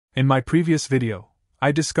In my previous video,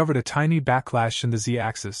 I discovered a tiny backlash in the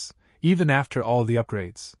Z-axis, even after all the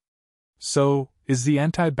upgrades. So, is the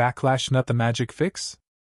anti-backlash nut the magic fix?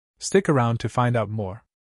 Stick around to find out more.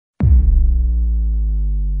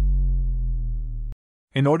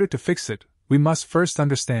 In order to fix it, we must first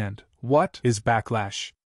understand, what is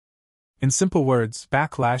backlash? In simple words,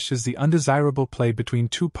 backlash is the undesirable play between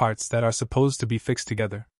two parts that are supposed to be fixed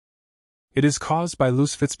together. It is caused by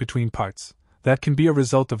loose fits between parts, that can be a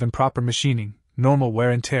result of improper machining, normal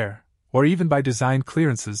wear and tear, or even by design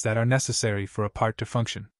clearances that are necessary for a part to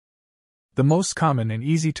function. The most common and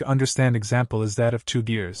easy to understand example is that of two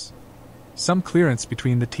gears. Some clearance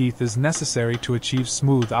between the teeth is necessary to achieve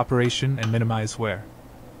smooth operation and minimize wear.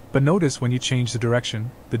 But notice when you change the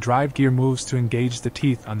direction, the drive gear moves to engage the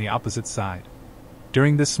teeth on the opposite side.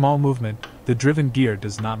 During this small movement, the driven gear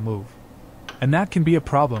does not move. And that can be a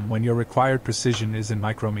problem when your required precision is in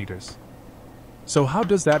micrometers. So how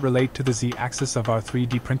does that relate to the Z-axis of our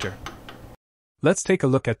 3D printer? Let's take a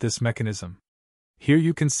look at this mechanism. Here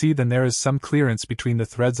you can see that there is some clearance between the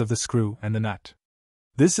threads of the screw and the nut.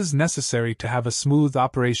 This is necessary to have a smooth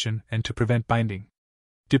operation and to prevent binding.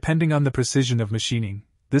 Depending on the precision of machining,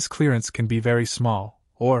 this clearance can be very small,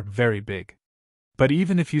 or very big. But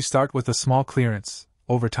even if you start with a small clearance,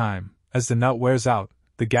 over time, as the nut wears out,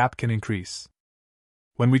 the gap can increase.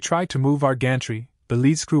 When we try to move our gantry, the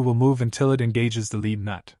lead screw will move until it engages the lead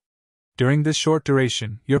nut. During this short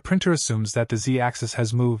duration, your printer assumes that the Z-axis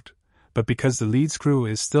has moved, but because the lead screw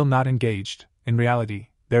is still not engaged, in reality,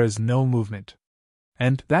 there is no movement.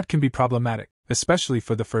 And that can be problematic, especially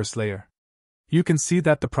for the first layer. You can see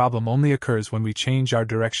that the problem only occurs when we change our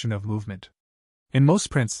direction of movement. In most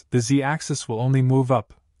prints, the Z-axis will only move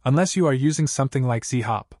up, unless you are using something like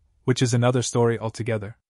Z-hop, which is another story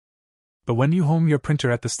altogether. But when you home your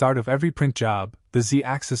printer at the start of every print job, the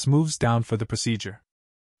Z-axis moves down for the procedure.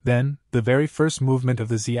 Then, the very first movement of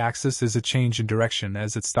the Z-axis is a change in direction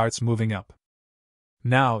as it starts moving up.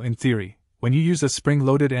 Now, in theory, when you use a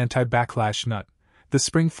spring-loaded anti-backlash nut, the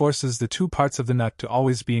spring forces the two parts of the nut to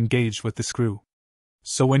always be engaged with the screw.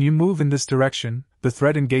 So when you move in this direction, the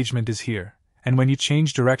thread engagement is here, and when you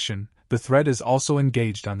change direction, the thread is also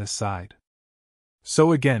engaged on this side.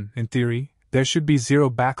 So again, in theory, there should be zero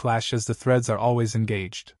backlash as the threads are always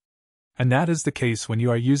engaged. And that is the case when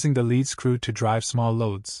you are using the lead screw to drive small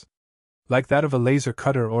loads, like that of a laser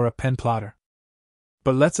cutter or a pen plotter.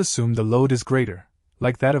 But let's assume the load is greater,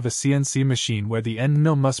 like that of a CNC machine where the end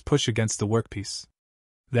mill must push against the workpiece.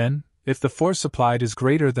 Then, if the force applied is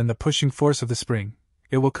greater than the pushing force of the spring,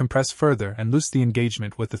 it will compress further and loose the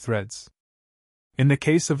engagement with the threads. In the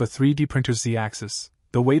case of a 3D printer's Z-axis,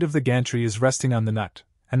 the weight of the gantry is resting on the nut,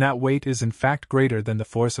 and that weight is in fact greater than the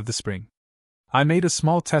force of the spring. I made a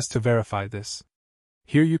small test to verify this.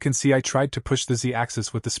 Here you can see I tried to push the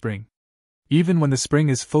Z-axis with the spring. Even when the spring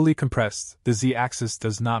is fully compressed, the Z-axis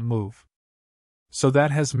does not move. So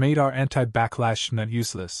that has made our anti-backlash nut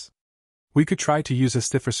useless. We could try to use a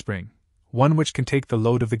stiffer spring, one which can take the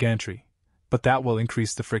load of the gantry, but that will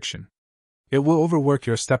increase the friction. It will overwork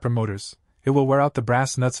your stepper motors, it will wear out the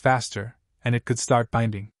brass nuts faster, and it could start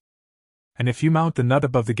binding. And if you mount the nut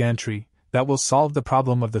above the gantry, that will solve the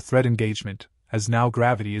problem of the thread engagement, as now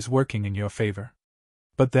gravity is working in your favor.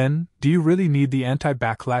 But then, do you really need the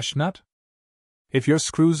anti-backlash nut? If your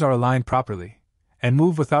screws are aligned properly, and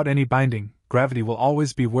move without any binding, gravity will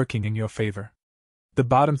always be working in your favor. The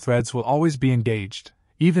bottom threads will always be engaged,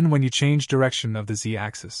 even when you change direction of the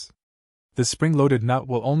Z-axis. The spring-loaded nut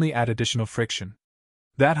will only add additional friction.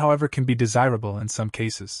 That, however, can be desirable in some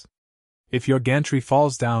cases. If your gantry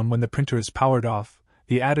falls down when the printer is powered off,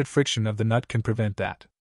 the added friction of the nut can prevent that.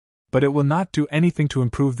 But it will not do anything to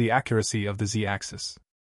improve the accuracy of the Z-axis.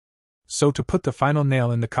 So to put the final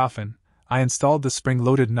nail in the coffin, I installed the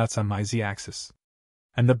spring-loaded nuts on my Z-axis.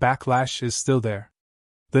 And the backlash is still there.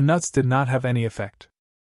 The nuts did not have any effect.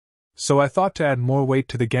 So I thought to add more weight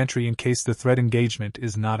to the gantry in case the thread engagement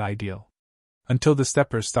is not ideal. Until the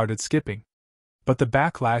steppers started skipping. But the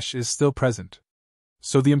backlash is still present.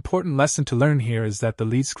 So the important lesson to learn here is that the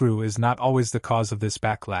lead screw is not always the cause of this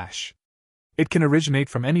backlash. It can originate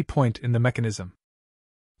from any point in the mechanism.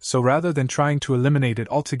 So rather than trying to eliminate it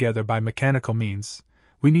altogether by mechanical means,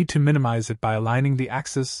 we need to minimize it by aligning the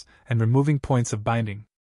axis and removing points of binding.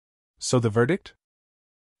 So the verdict?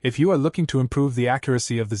 If you are looking to improve the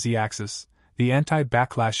accuracy of the Z-axis, the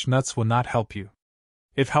anti-backlash nuts will not help you.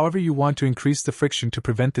 If however you want to increase the friction to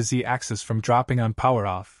prevent the Z-axis from dropping on power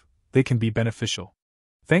off, they can be beneficial.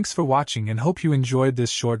 Thanks for watching and hope you enjoyed this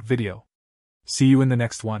short video. See you in the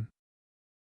next one.